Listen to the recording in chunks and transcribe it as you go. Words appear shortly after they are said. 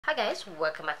Hi guys,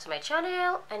 welcome back to my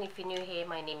channel, and if you're new here,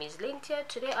 my name is Lintia.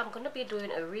 Today I'm going to be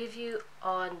doing a review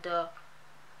on the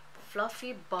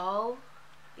Fluffy Ball.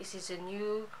 This is a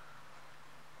new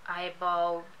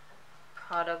eyebrow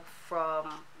product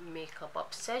from Makeup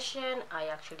Obsession. I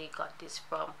actually got this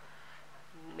from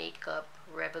Makeup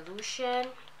Revolution.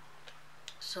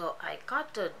 So I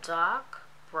got the dark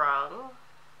brown.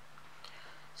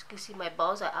 As you can see, my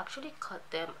balls, I actually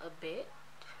cut them a bit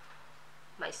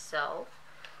myself,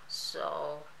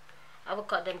 so I will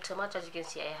cut them too much. As you can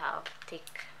see, I have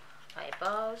thick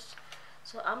eyebrows,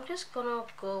 so I'm just gonna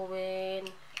go in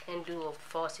and do a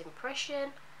first impression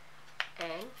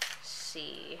and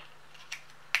see.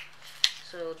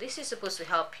 So this is supposed to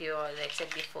help you, as I said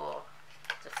before,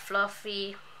 the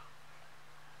fluffy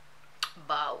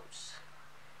brows.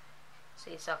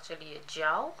 So it's actually a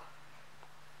gel.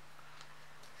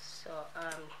 So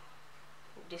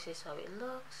this is how it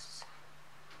looks.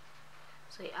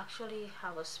 So you actually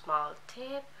have a small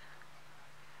tip.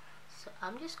 So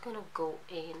I'm just gonna go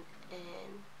in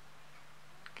and,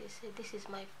 like I said, this is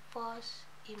my first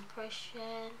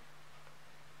impression.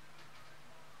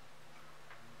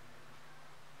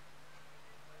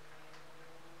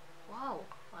 Wow,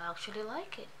 I actually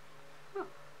like it.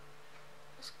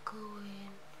 Let's go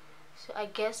in. So I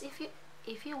guess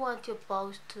if you want your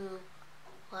brows to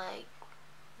like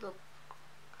look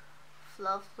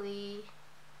fluffy,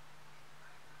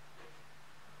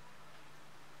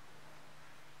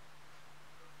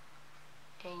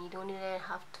 and you don't even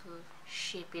have to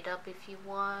shape it up if you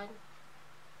want.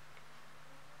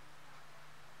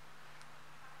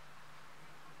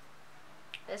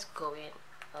 Let's go in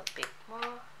a bit more.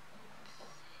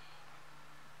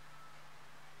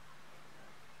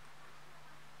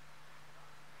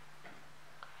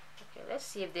 Okay, let's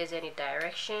see if there's any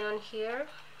direction on here.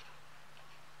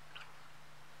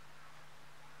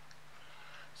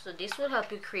 So this will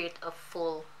help you create a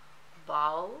full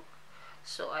brow.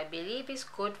 So I believe it's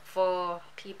good for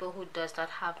people who does not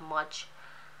have much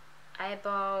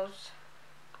eyebrows,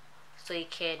 so you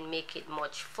can make it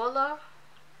much fuller.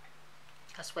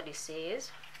 That's what it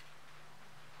says.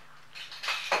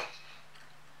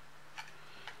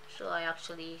 So I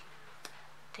actually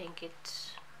think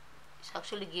it's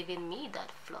actually giving me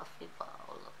that fluffy brow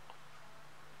look,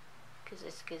 because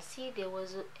as you can see, there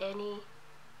wasn't any,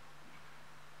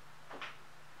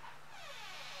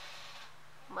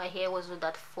 my hair wasn't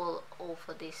that full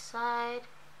over this side.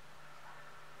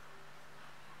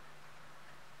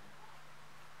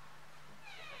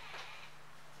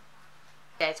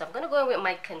 Guys, I'm gonna go in with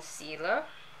my concealer,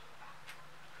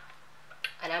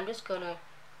 and I'm just gonna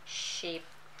shape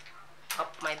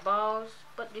up my brows.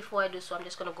 But before I do so, I'm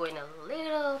just gonna go in a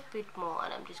little bit more,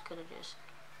 and I'm just gonna just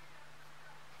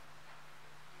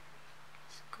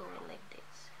go in like this.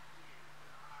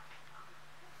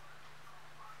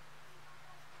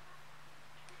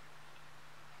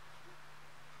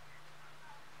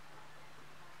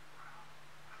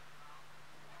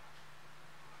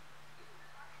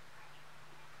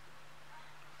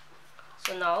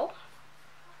 So now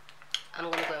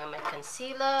I'm gonna go in my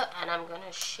concealer and I'm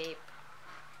gonna shape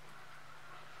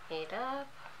it up.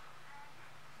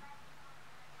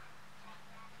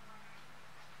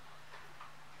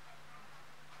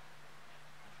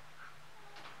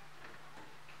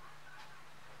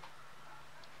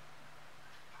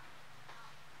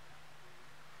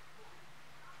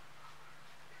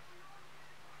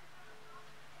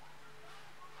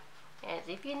 And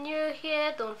if you're new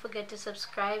here, don't forget to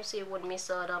subscribe so you won't miss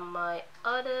out on my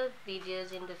other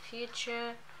videos in the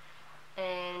future.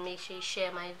 And make sure you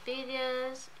share my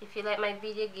videos. If you like my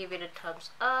video, give it a thumbs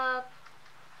up.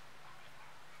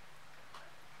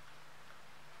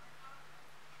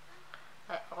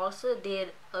 I also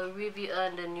did a review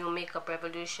on the new Makeup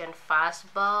Revolution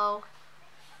Fast Bow,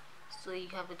 so you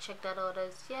haven't checked that out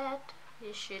as yet.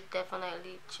 You should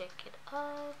definitely check it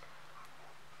out.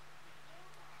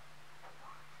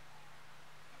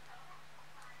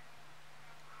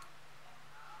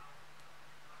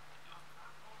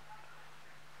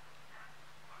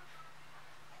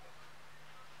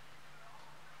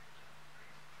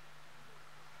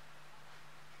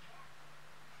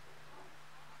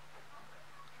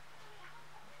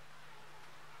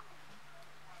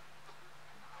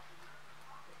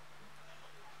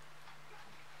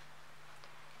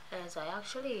 As I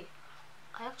actually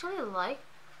like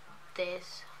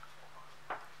this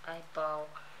eyebrow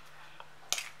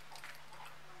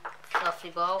fluffy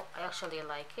bow. I actually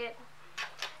like it.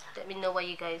 Let me know what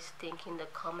you guys think in the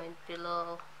comment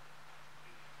below.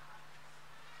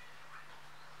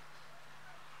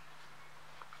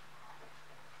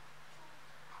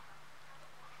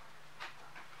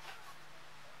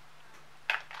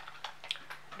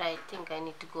 but I think I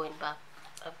need to go in back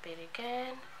a bit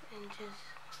again and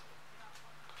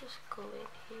just go in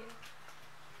here.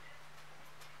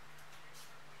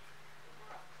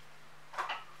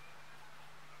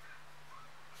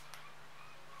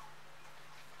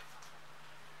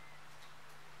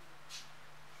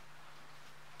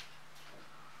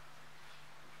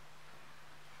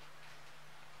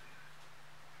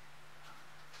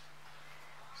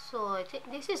 So I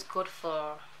think this is good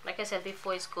for, like I said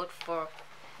before, it's good for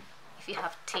if you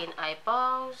have thin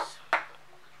eyeballs.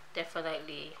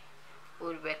 Definitely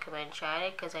would recommend trying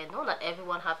it, because I know not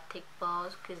everyone have thick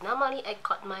balls, because normally I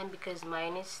cut mine because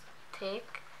mine is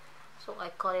thick, so I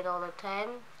cut it all the time.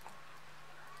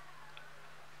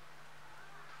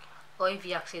 Or if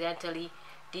you accidentally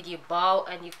did your bow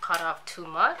and you cut off too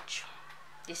much,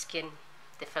 this can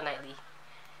definitely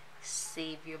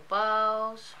save your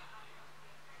bows.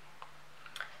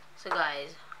 So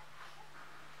guys,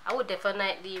 I would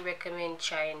definitely recommend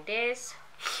trying this.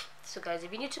 So guys,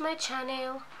 if you're new to my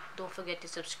channel, don't forget to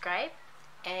subscribe,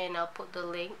 and I'll put the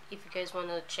link if you guys want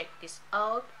to check this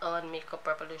out on Makeup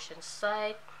Revolution's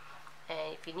site.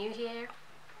 And if you're new here,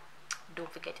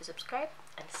 don't forget to subscribe,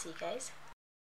 and see you guys